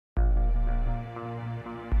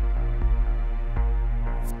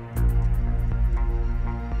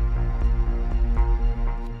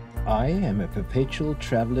I am a perpetual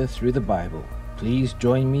traveler through the Bible. Please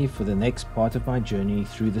join me for the next part of my journey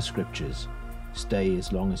through the scriptures. Stay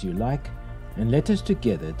as long as you like, and let us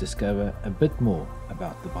together discover a bit more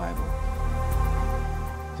about the Bible.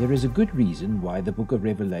 There is a good reason why the book of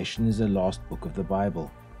Revelation is the last book of the Bible.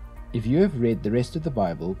 If you have read the rest of the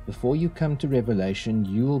Bible before you come to Revelation,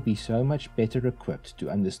 you will be so much better equipped to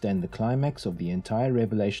understand the climax of the entire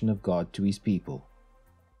revelation of God to His people.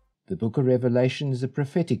 The book of Revelation is a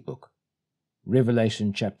prophetic book.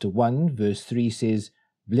 Revelation chapter 1 verse 3 says,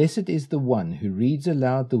 "Blessed is the one who reads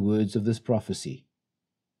aloud the words of this prophecy."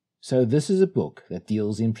 So this is a book that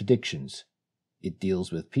deals in predictions. It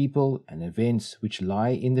deals with people and events which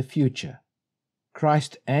lie in the future.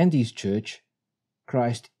 Christ and His church,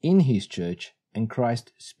 Christ in His church, and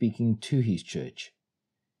Christ speaking to His church.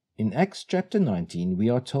 In Acts chapter 19, we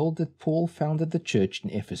are told that Paul founded the church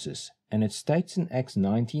in Ephesus, and it states in Acts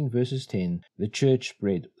 19 verses 10, the church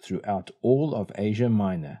spread throughout all of Asia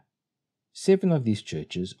Minor. 7 of these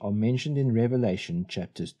churches are mentioned in Revelation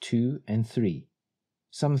chapters 2 and 3.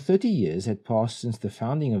 Some 30 years had passed since the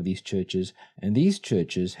founding of these churches, and these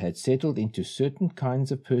churches had settled into certain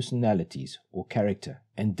kinds of personalities or character,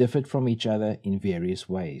 and differed from each other in various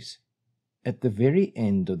ways. At the very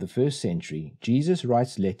end of the first century, Jesus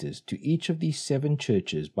writes letters to each of these 7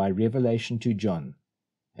 churches by revelation to John,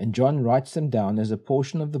 and John writes them down as a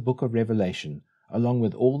portion of the book of Revelation, along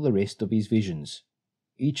with all the rest of his visions.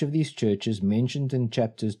 Each of these churches mentioned in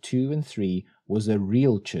chapters 2 and 3 was a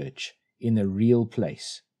real church, in a real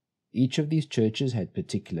place. Each of these churches had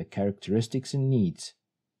particular characteristics and needs.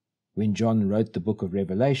 When John wrote the book of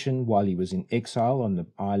Revelation while he was in exile on the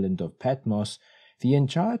island of Patmos, the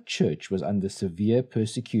entire church was under severe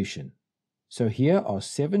persecution. So here are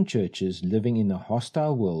 7 churches living in a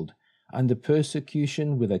hostile world, under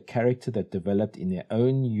persecution with a character that developed in their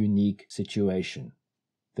own unique situation.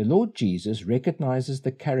 The Lord Jesus recognizes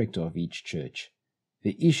the character of each church,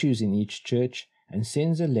 the issues in each church, and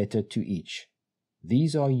sends a letter to each.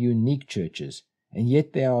 These are unique churches, and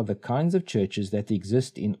yet they are the kinds of churches that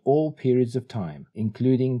exist in all periods of time,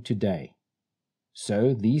 including today.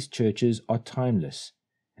 So these churches are timeless,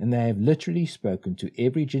 and they have literally spoken to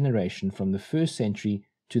every generation from the first century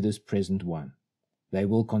to this present one. They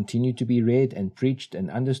will continue to be read and preached and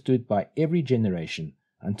understood by every generation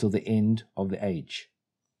until the end of the age.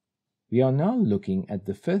 We are now looking at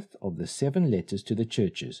the 5th of the 7 letters to the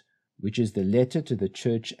churches, which is the letter to the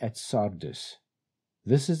church at Sardis.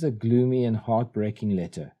 This is a gloomy and heartbreaking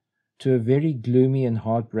letter to a very gloomy and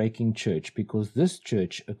heartbreaking church, because this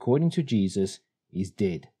church, according to Jesus, is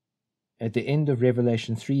dead. At the end of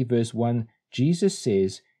Revelation 3 verse 1, Jesus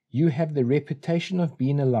says, "You have the reputation of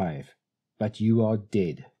being alive, but you are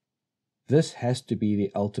dead." This has to be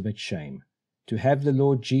the ultimate shame, to have the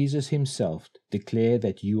Lord Jesus Himself declare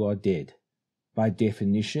that you are dead. By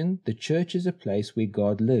definition, the church is a place where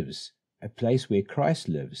God lives, a place where Christ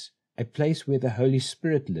lives, a place where the Holy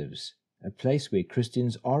Spirit lives, a place where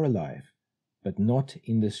Christians are alive, but not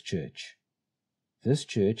in this church. This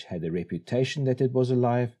church had a reputation that it was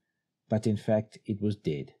alive, but in fact it was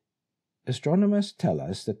dead. Astronomers tell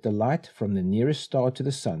us that the light from the nearest star to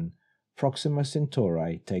the Sun, Proxima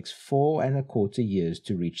Centauri, takes 4¼ years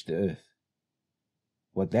to reach the Earth.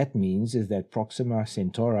 What that means is that Proxima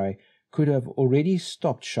Centauri could have already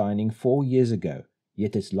stopped shining 4 years ago,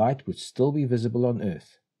 yet its light would still be visible on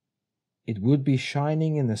Earth. It would be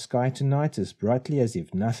shining in the sky tonight as brightly as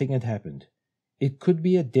if nothing had happened. It could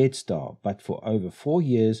be a dead star, but for over 4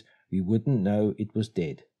 years we wouldn't know it was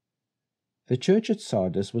dead. The church at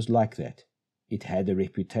Sardis was like that. It had a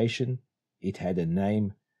reputation, it had a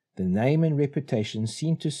name. The name and reputation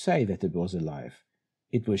seemed to say that it was alive.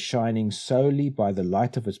 It was shining solely by the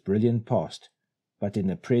light of its brilliant past, but in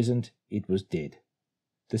the present it was dead.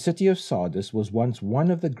 The city of Sardis was once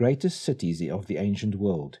one of the greatest cities of the ancient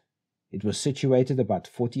world. It was situated about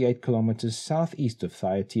 48 kilometers southeast of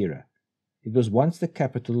Thyatira. It was once the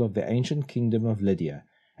capital of the ancient kingdom of Lydia,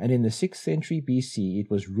 and in the 6th century BC it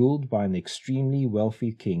was ruled by an extremely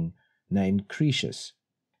wealthy king named Croesus.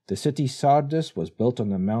 The city Sardis was built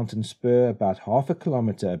on a mountain spur about half a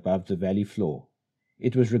kilometer above the valley floor.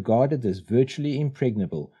 It was regarded as virtually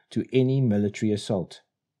impregnable to any military assault.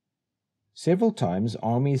 Several times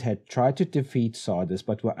armies had tried to defeat Sardis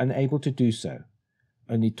but were unable to do so.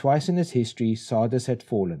 Only twice in its history Sardis had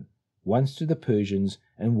fallen, once to the Persians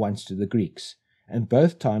and once to the Greeks, and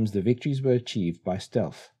both times the victories were achieved by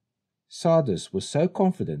stealth. Sardis was so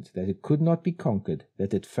confident that it could not be conquered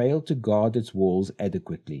that it failed to guard its walls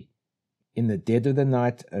adequately. In the dead of the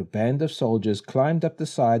night, a band of soldiers climbed up the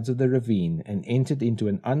sides of the ravine and entered into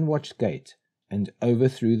an unwatched gate and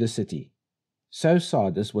overthrew the city. So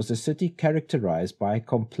Sardis was a city characterized by a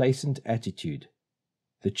complacent attitude.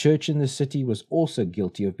 The church in the city was also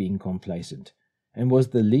guilty of being complacent, and was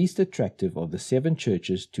the least attractive of the 7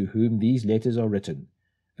 churches to whom these letters are written,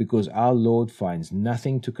 because our Lord finds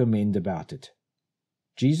nothing to commend about it.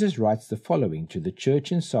 Jesus writes the following to the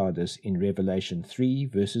church in Sardis in Revelation 3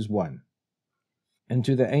 verses 1. And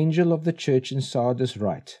to the angel of the church in Sardis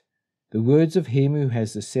write, the words of him who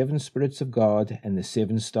has the 7 spirits of God and the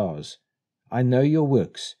 7 stars. I know your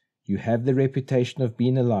works. You have the reputation of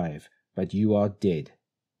being alive, but you are dead.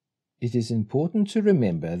 It is important to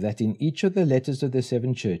remember that in each of the letters of the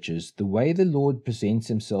 7 churches, the way the Lord presents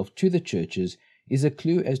himself to the churches is a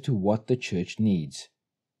clue as to what the church needs.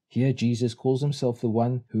 Here Jesus calls himself the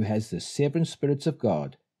one who has the 7 spirits of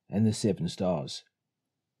God and the 7 stars.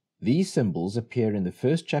 These symbols appear in the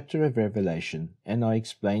first chapter of Revelation and are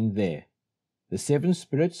explained there. The 7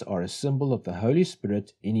 spirits are a symbol of the Holy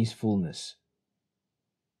Spirit in his fullness.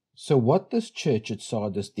 So what this church at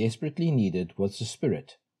Sardis desperately needed was the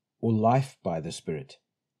Spirit, or life by the Spirit.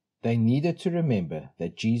 They needed to remember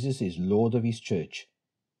that Jesus is Lord of his church.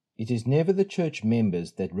 It is never the church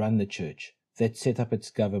members that run the church, that set up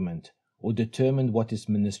its government, or determine what its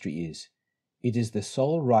ministry is. It is the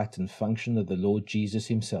sole right and function of the Lord Jesus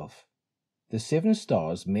himself. The 7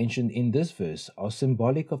 stars mentioned in this verse are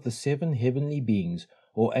symbolic of the 7 heavenly beings,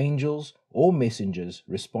 or angels, or messengers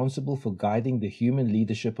responsible for guiding the human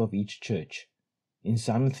leadership of each church. In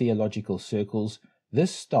some theological circles,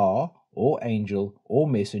 this star, or angel, or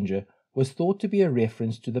messenger was thought to be a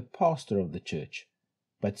reference to the pastor of the church.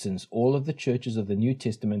 But since all of the churches of the New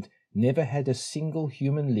Testament never had a single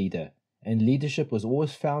human leader, and leadership was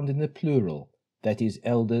always found in the plural, that is,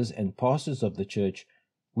 elders and pastors of the church,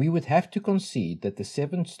 we would have to concede that the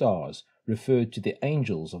 7 stars referred to the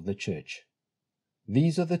angels of the church.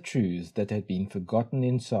 These are the truths that had been forgotten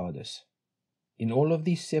in Sardis. In all of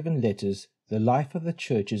these 7 letters, the life of the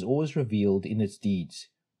church is always revealed in its deeds.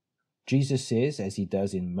 Jesus says, as he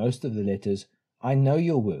does in most of the letters, I know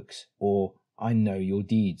your works, or I know your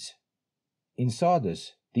deeds. In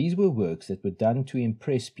Sardis, these were works that were done to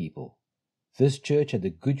impress people. This church had a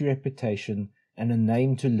good reputation and a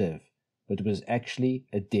name to live, but was actually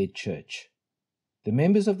a dead church. The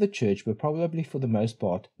members of the church were probably for the most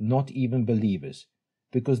part not even believers,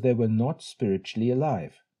 because they were not spiritually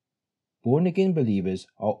alive. Born-again believers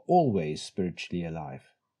are always spiritually alive.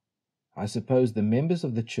 I suppose the members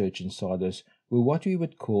of the church in Sardis were what we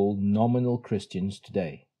would call nominal Christians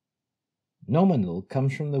today. Nominal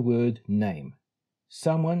comes from the word name,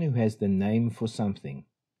 someone who has the name for something.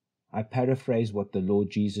 I paraphrase what the Lord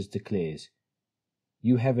Jesus declares.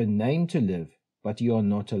 You have a name to live, but you are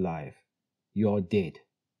not alive. You are dead.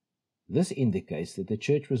 This indicates that the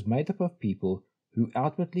church was made up of people who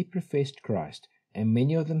outwardly professed Christ, and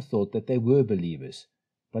many of them thought that they were believers,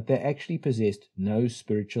 but they actually possessed no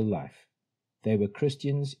spiritual life. They were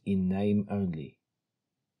Christians in name only.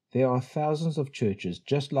 There are thousands of churches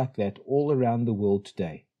just like that all around the world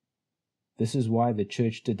today. This is why the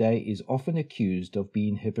church today is often accused of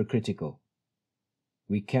being hypocritical.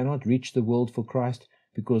 We cannot reach the world for Christ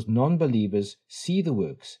because non-believers see the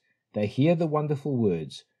works, they hear the wonderful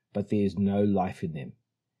words, but there is no life in them.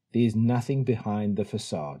 There is nothing behind the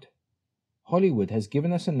facade. Hollywood has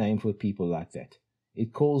given us a name for people like that.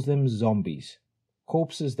 It calls them zombies,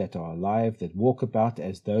 corpses that are alive, that walk about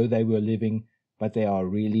as though they were living, but they are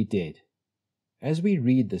really dead. As we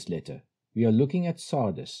read this letter, we are looking at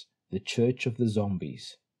Sardis, the church of the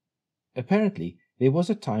zombies. Apparently, there was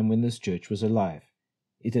a time when this church was alive.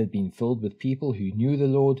 It had been filled with people who knew the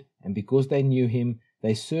Lord, and because they knew him,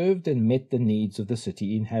 they served and met the needs of the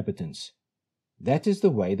city inhabitants. That is the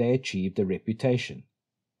way they achieved a reputation.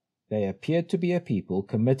 They appeared to be a people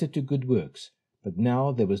committed to good works, but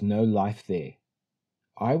now there was no life there.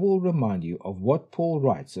 I will remind you of what Paul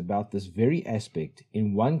writes about this very aspect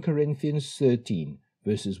in 1 Corinthians 13,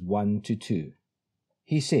 verses 1 to 2.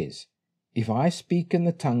 He says, If I speak in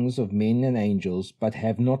the tongues of men and angels, but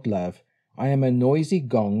have not love, I am a noisy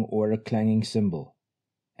gong or a clanging cymbal.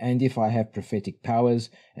 And if I have prophetic powers,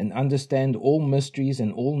 and understand all mysteries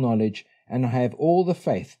and all knowledge, and I have all the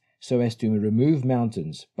faith, so as to remove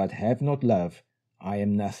mountains, but have not love, I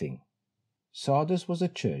am nothing. Sardis was a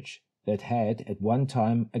church that had at one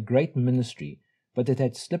time a great ministry, but it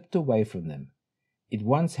had slipped away from them. It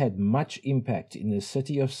once had much impact in the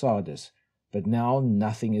city of Sardis, but now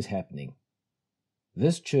nothing is happening.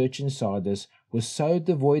 This church in Sardis was so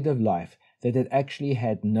devoid of life that it actually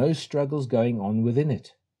had no struggles going on within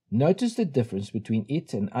it. Notice the difference between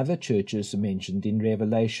it and other churches mentioned in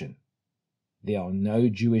Revelation. There are no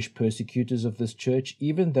Jewish persecutors of this church,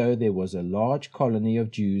 even though there was a large colony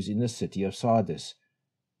of Jews in the city of Sardis.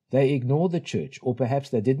 They ignored the church, or perhaps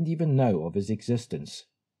they didn't even know of its existence.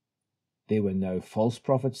 There were no false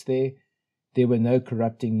prophets there. There were no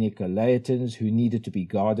corrupting Nicolaitans who needed to be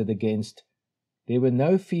guarded against. There were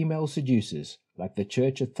no female seducers like the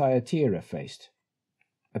church at Thyatira faced.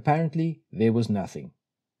 Apparently, there was nothing.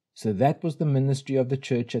 So that was the ministry of the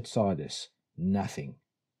church at Sardis. Nothing.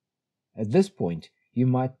 At this point, you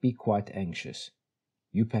might be quite anxious.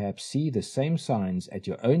 You perhaps see the same signs at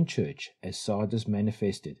your own church as Sardis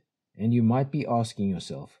manifested, and you might be asking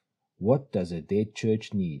yourself, what does a dead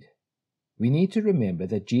church need? We need to remember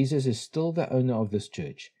that Jesus is still the owner of this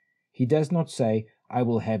church. He does not say, I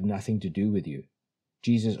will have nothing to do with you.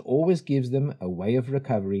 Jesus always gives them a way of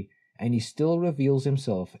recovery, and he still reveals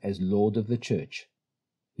himself as Lord of the church.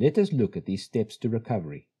 Let us look at these steps to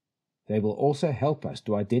recovery. They will also help us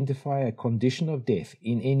to identify a condition of death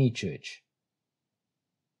in any church.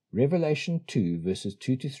 Revelation 2 verses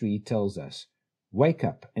 2 to 3 tells us, Wake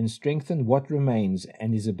up and strengthen what remains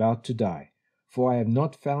and is about to die, for I have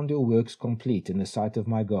not found your works complete in the sight of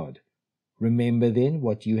my God. Remember then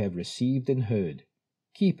what you have received and heard.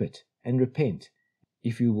 Keep it and repent.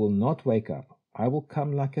 If you will not wake up, I will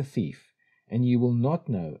come like a thief, and you will not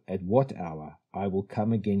know at what hour I will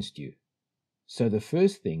come against you. So the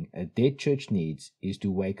first thing a dead church needs is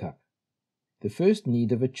to wake up. The first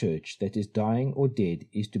need of a church that is dying or dead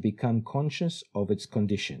is to become conscious of its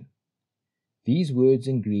condition. These words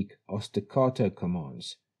in Greek are staccato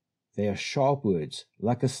commands. They are sharp words,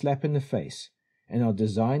 like a slap in the face, and are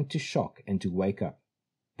designed to shock and to wake up.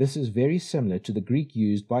 This is very similar to the Greek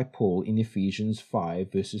used by Paul in Ephesians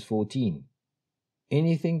 5 verses 14.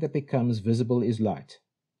 Anything that becomes visible is light.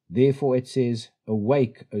 Therefore it says,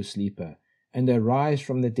 Awake, O sleeper, and arise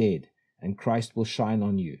from the dead, and Christ will shine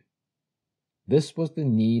on you. This was the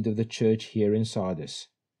need of the church here in Sardis.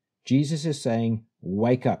 Jesus is saying,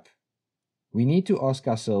 Wake up. We need to ask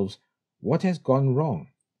ourselves, what has gone wrong?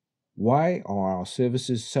 Why are our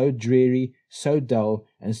services so dreary, so dull,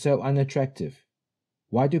 and so unattractive?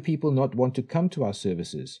 Why do people not want to come to our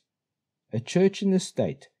services? A church in the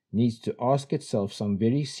state needs to ask itself some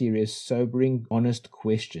very serious, sobering, honest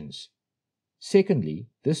questions. Secondly,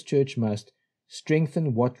 this church must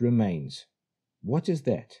strengthen what remains. What is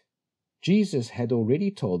that? Jesus had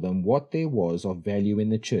already told them what there was of value in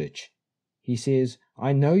the church. He says,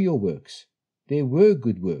 I know your works. There were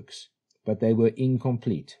good works, but they were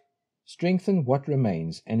incomplete. Strengthen what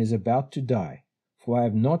remains and is about to die, for I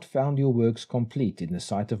have not found your works complete in the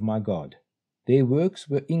sight of my God. Their works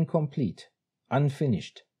were incomplete,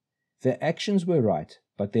 unfinished. Their actions were right,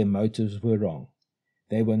 but their motives were wrong.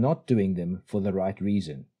 They were not doing them for the right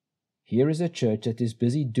reason. Here is a church that is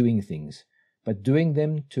busy doing things, but doing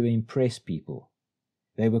them to impress people.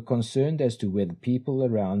 They were concerned as to whether people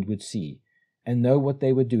around would see and know what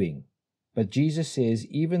they were doing. But Jesus says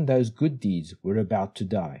even those good deeds were about to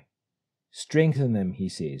die. Strengthen them, he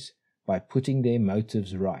says, by putting their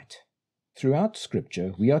motives right. Throughout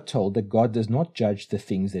Scripture, we are told that God does not judge the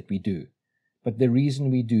things that we do, but the reason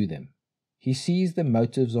we do them. He sees the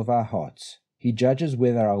motives of our hearts. He judges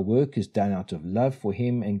whether our work is done out of love for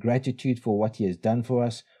Him and gratitude for what He has done for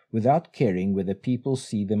us, without caring whether people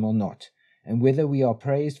see them or not, and whether we are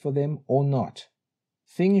praised for them or not.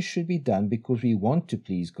 Things should be done because we want to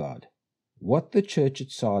please God. What the church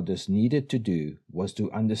at Sardis needed to do was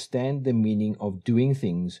to understand the meaning of doing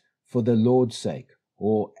things for the Lord's sake,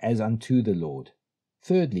 or as unto the Lord.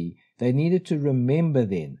 Thirdly, they needed to remember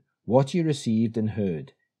then what you received and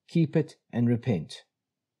heard, keep it and repent.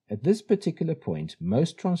 At this particular point,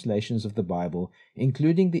 most translations of the Bible,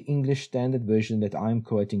 including the English Standard Version that I am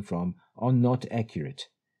quoting from, are not accurate.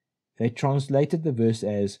 They translated the verse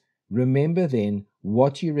as, Remember then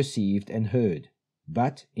what you received and heard.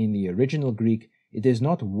 But in the original Greek, it is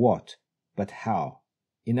not what, but how.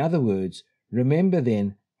 In other words, remember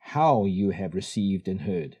then how you have received and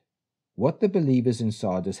heard. What the believers in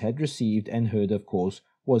Sardis had received and heard, of course,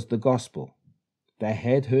 was the gospel. They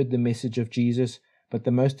had heard the message of Jesus, but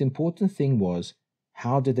the most important thing was,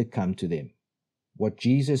 how did it come to them? What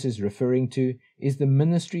Jesus is referring to is the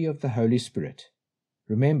ministry of the Holy Spirit.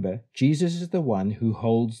 Remember, Jesus is the one who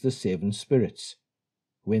holds the 7 spirits.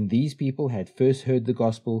 When these people had first heard the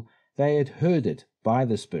gospel, they had heard it by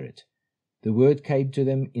the Spirit. The word came to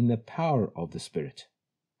them in the power of the Spirit.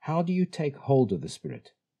 How do you take hold of the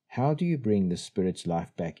Spirit? How do you bring the Spirit's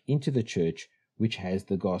life back into the church which has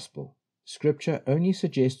the gospel? Scripture only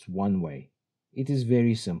suggests one way. It is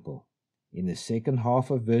very simple. In the second half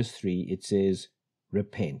of verse 3, it says,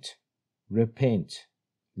 Repent. Repent.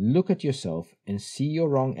 Look at yourself and see your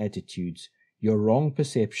wrong attitudes, your wrong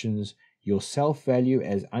perceptions, your self-value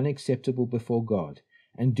as unacceptable before God,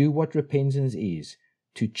 and do what repentance is,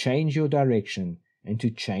 to change your direction and to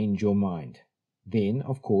change your mind. Then,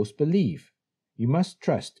 of course, believe. You must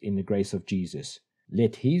trust in the grace of Jesus.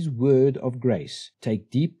 Let His word of grace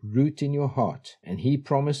take deep root in your heart, and He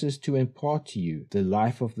promises to impart to you the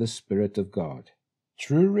life of the Spirit of God.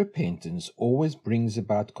 True repentance always brings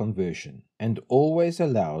about conversion, and always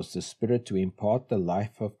allows the Spirit to impart the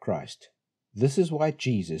life of Christ. This is why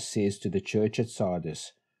Jesus says to the church at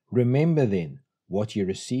Sardis, "Remember then what you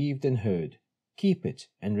received and heard, keep it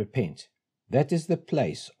and repent." That is the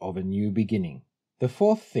place of a new beginning. The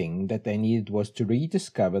fourth thing that they needed was to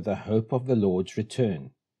rediscover the hope of the Lord's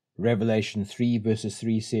return. Revelation 3 verses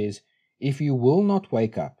 3 says, "If you will not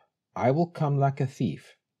wake up, I will come like a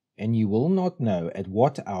thief, and you will not know at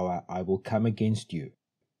what hour I will come against you."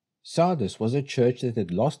 Sardis was a church that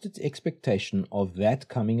had lost its expectation of that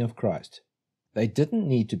coming of Christ. They didn't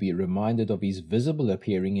need to be reminded of His visible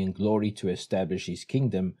appearing in glory to establish His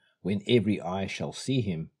kingdom when every eye shall see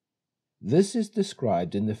Him. This is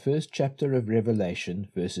described in the first chapter of Revelation,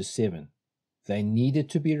 verses 7. They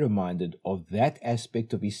needed to be reminded of that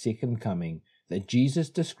aspect of His second coming that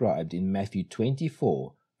Jesus described in Matthew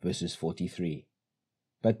 24, verses 43.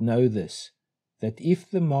 But know this, that if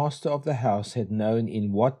the master of the house had known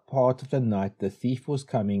in what part of the night the thief was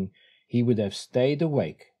coming, he would have stayed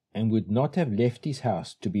awake and would not have left his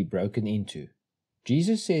house to be broken into.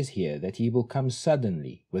 Jesus says here that He will come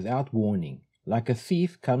suddenly, without warning, like a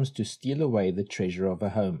thief comes to steal away the treasure of a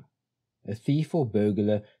home. A thief or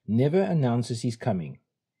burglar never announces his coming.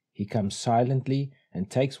 He comes silently and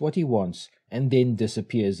takes what he wants and then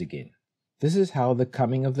disappears again. This is how the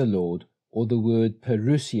coming of the Lord, or the word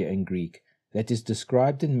parousia in Greek, that is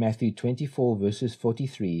described in Matthew 24 verses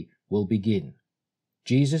 43, will begin.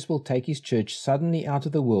 Jesus will take His church suddenly out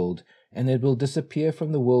of the world, and it will disappear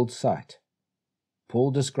from the world's sight.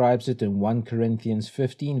 Paul describes it in 1 Corinthians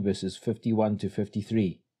 15 verses 51 to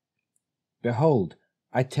 53. "Behold,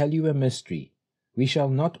 I tell you a mystery. We shall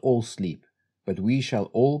not all sleep, but we shall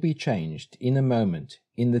all be changed in a moment,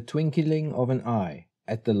 in the twinkling of an eye,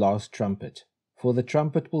 at the last trumpet. For the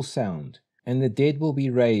trumpet will sound, and the dead will be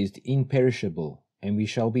raised imperishable, and we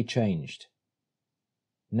shall be changed."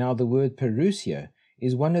 Now the word parousia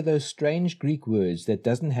is one of those strange Greek words that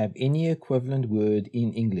doesn't have any equivalent word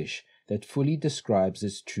in English that fully describes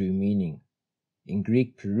its true meaning. In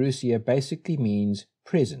Greek, parousia basically means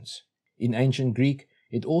presence. In ancient Greek,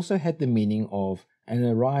 it also had the meaning of an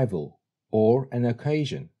arrival, or an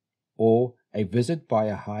occasion, or a visit by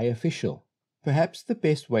a high official. Perhaps the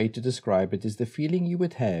best way to describe it is the feeling you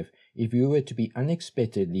would have if you were to be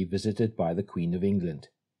unexpectedly visited by the Queen of England.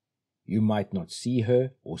 You might not see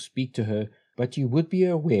her or speak to her, but you would be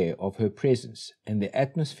aware of her presence and the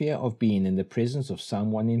atmosphere of being in the presence of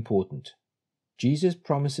someone important. Jesus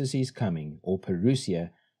promises His coming, or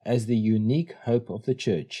parousia, as the unique hope of the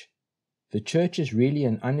church. The church is really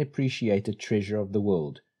an unappreciated treasure of the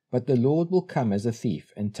world, but the Lord will come as a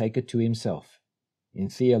thief and take it to Himself. In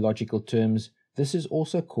theological terms, this is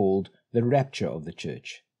also called the rapture of the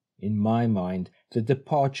church. In my mind, the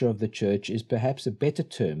departure of the church is perhaps a better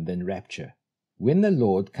term than rapture. When the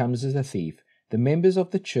Lord comes as a thief, the members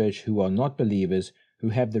of the church who are not believers, who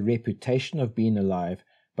have the reputation of being alive,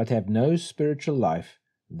 but have no spiritual life,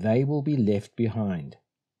 they will be left behind.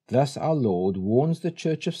 Thus our Lord warns the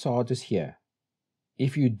church of Sardis here.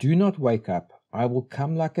 "If you do not wake up, I will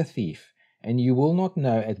come like a thief, and you will not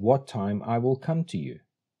know at what time I will come to you."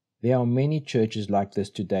 There are many churches like this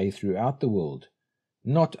today throughout the world.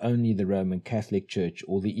 Not only the Roman Catholic Church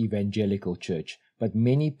or the Evangelical Church, but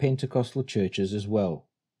many Pentecostal churches as well.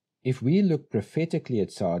 If we look prophetically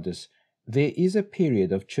at Sardis, there is a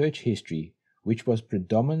period of church history which was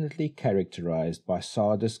predominantly characterized by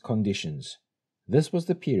Sardis conditions. This was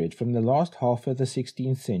the period from the last half of the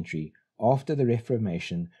 16th century after the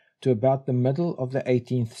Reformation to about the middle of the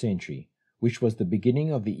 18th century, which was the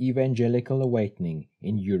beginning of the evangelical awakening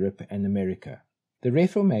in Europe and America. The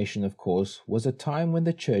Reformation, of course, was a time when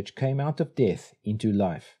the church came out of death into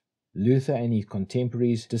life. Luther and his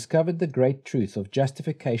contemporaries discovered the great truth of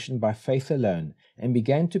justification by faith alone and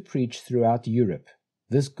began to preach throughout Europe.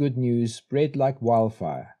 This good news spread like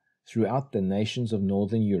wildfire throughout the nations of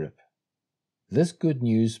Northern Europe. This good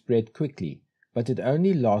news spread quickly, but it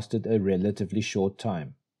only lasted a relatively short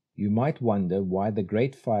time. You might wonder why the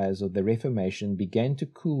great fires of the Reformation began to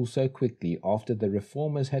cool so quickly after the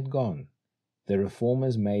Reformers had gone. The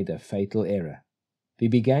Reformers made a fatal error. They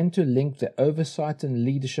began to link the oversight and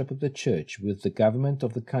leadership of the church with the government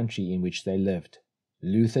of the country in which they lived.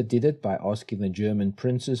 Luther did it by asking the German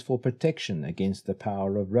princes for protection against the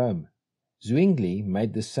power of Rome. Zwingli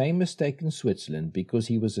made the same mistake in Switzerland because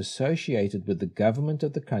he was associated with the government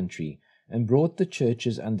of the country and brought the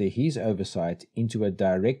churches under his oversight into a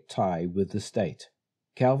direct tie with the state.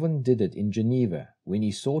 Calvin did it in Geneva when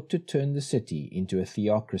he sought to turn the city into a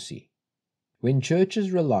theocracy. When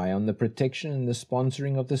churches rely on the protection and the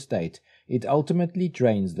sponsoring of the state, it ultimately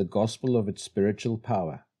drains the gospel of its spiritual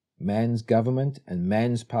power. Man's government and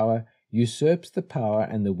man's power usurps the power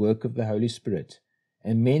and the work of the Holy Spirit,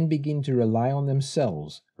 and men begin to rely on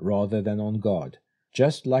themselves rather than on God,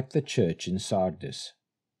 just like the church in Sardis.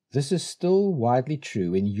 This is still widely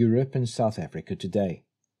true in Europe and South Africa today.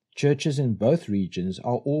 Churches in both regions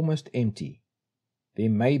are almost empty. There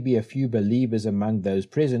may be a few believers among those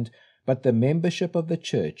present, but the membership of the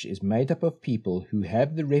church is made up of people who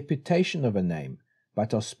have the reputation of a name,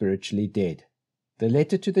 but are spiritually dead. The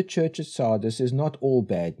letter to the church at Sardis is not all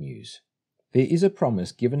bad news. There is a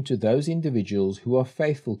promise given to those individuals who are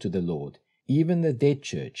faithful to the Lord, even the dead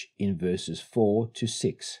church, in verses 4 to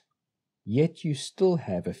 6. Yet you still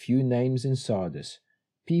have a few names in Sardis,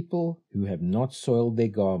 people who have not soiled their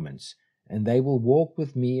garments, and they will walk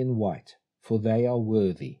with me in white, for they are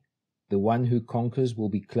worthy. The one who conquers will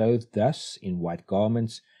be clothed thus in white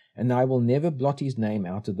garments, and I will never blot his name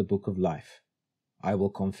out of the book of life. I will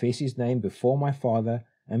confess his name before my Father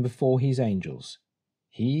and before his angels.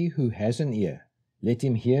 He who has an ear, let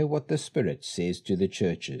him hear what the Spirit says to the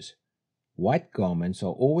churches. White garments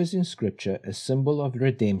are always in Scripture a symbol of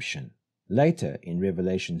redemption. Later, in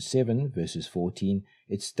Revelation 7, verses 14,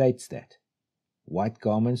 it states that white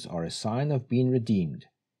garments are a sign of being redeemed,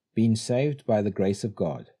 being saved by the grace of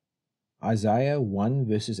God. Isaiah 1,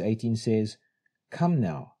 verses 18 says, "Come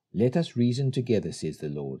now, let us reason together, says the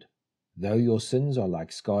Lord. Though your sins are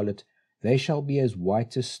like scarlet, they shall be as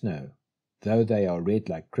white as snow. Though they are red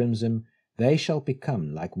like crimson, they shall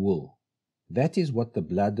become like wool." That is what the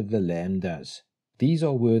blood of the Lamb does. These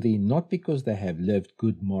are worthy not because they have lived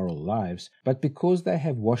good moral lives, but because they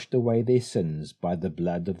have washed away their sins by the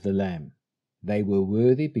blood of the Lamb. They were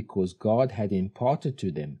worthy because God had imparted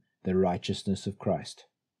to them the righteousness of Christ.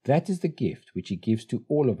 That is the gift which He gives to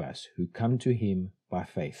all of us who come to Him by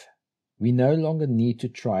faith. We no longer need to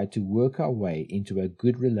try to work our way into a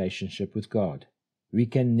good relationship with God. We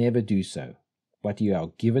can never do so, but we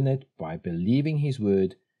are given it by believing His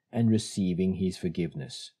word and receiving His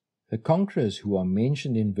forgiveness. The conquerors who are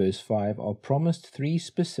mentioned in verse 5 are promised 3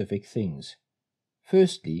 specific things.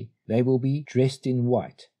 Firstly, they will be dressed in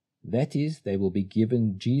white. That is, they will be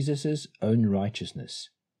given Jesus' own righteousness.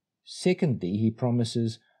 Secondly, He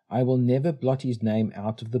promises, "I will never blot his name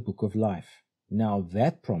out of the book of life." Now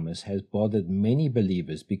that promise has bothered many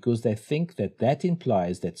believers because they think that that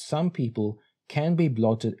implies that some people can be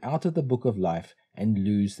blotted out of the book of life and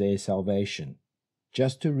lose their salvation.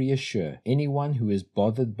 Just to reassure anyone who is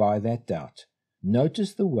bothered by that doubt,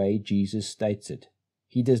 notice the way Jesus states it.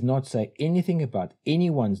 He does not say anything about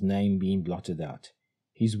anyone's name being blotted out.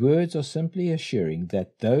 His words are simply assuring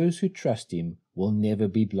that those who trust Him will never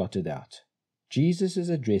be blotted out. Jesus is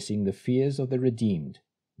addressing the fears of the redeemed.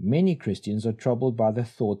 Many Christians are troubled by the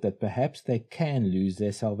thought that perhaps they can lose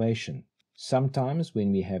their salvation. Sometimes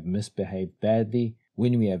when we have misbehaved badly,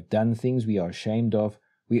 when we have done things we are ashamed of,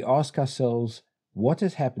 we ask ourselves, what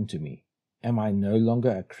has happened to me? Am I no longer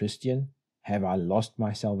a Christian? Have I lost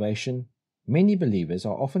my salvation? Many believers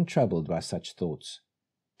are often troubled by such thoughts.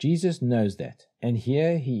 Jesus knows that, and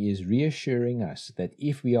here He is reassuring us that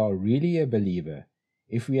if we are really a believer,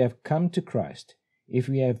 if we have come to Christ, if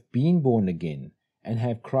we have been born again, and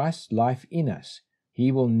have Christ's life in us,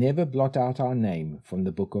 He will never blot out our name from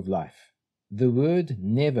the book of life. The word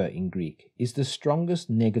never in Greek is the strongest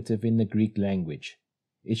negative in the Greek language.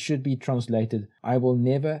 It should be translated, "I will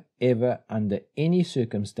never, ever, under any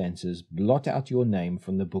circumstances, blot out your name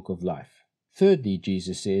from the book of life." Thirdly,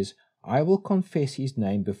 Jesus says, "I will confess his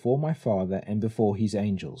name before my Father and before his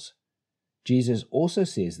angels." Jesus also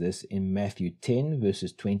says this in Matthew 10,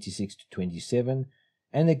 verses 26 to 27,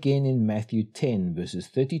 and again in Matthew 10, verses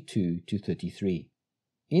 32 to 33.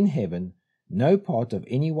 In heaven, no part of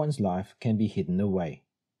anyone's life can be hidden away.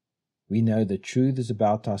 We know the truths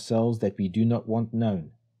about ourselves that we do not want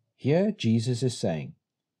known. Here Jesus is saying,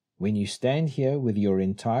 when you stand here with your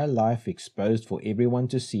entire life exposed for everyone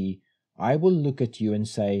to see, I will look at you and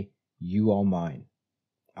say, you are mine.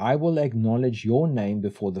 I will acknowledge your name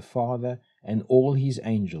before the Father and all his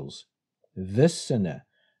angels. This sinner,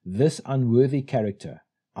 this unworthy character,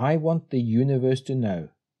 I want the universe to know,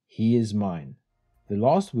 he is mine. The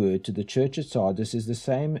last word to the church at Sardis is the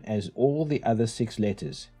same as all the other 6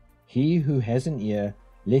 letters. He who has an ear,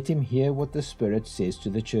 let him hear what the Spirit says to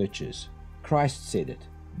the churches. Christ said it.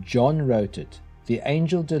 John wrote it. The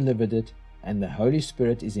angel delivered it. and the Holy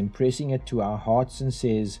Spirit is impressing it to our hearts and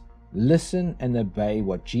says, listen and obey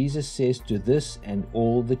what Jesus says to this and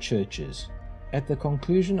all the churches. At the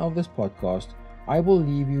conclusion of this podcast, I will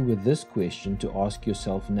leave you with this question to ask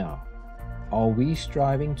yourself now. Are we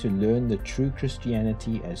striving to learn the true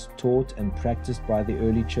Christianity as taught and practiced by the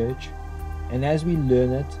early church? And as we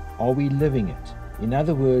learn it, are we living it? In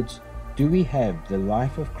other words, do we have the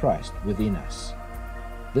life of Christ within us?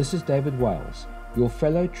 This is David Wiles, your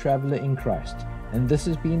fellow traveler in Christ, and this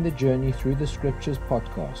has been the Journey Through the Scriptures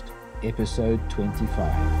podcast, episode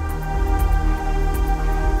 25.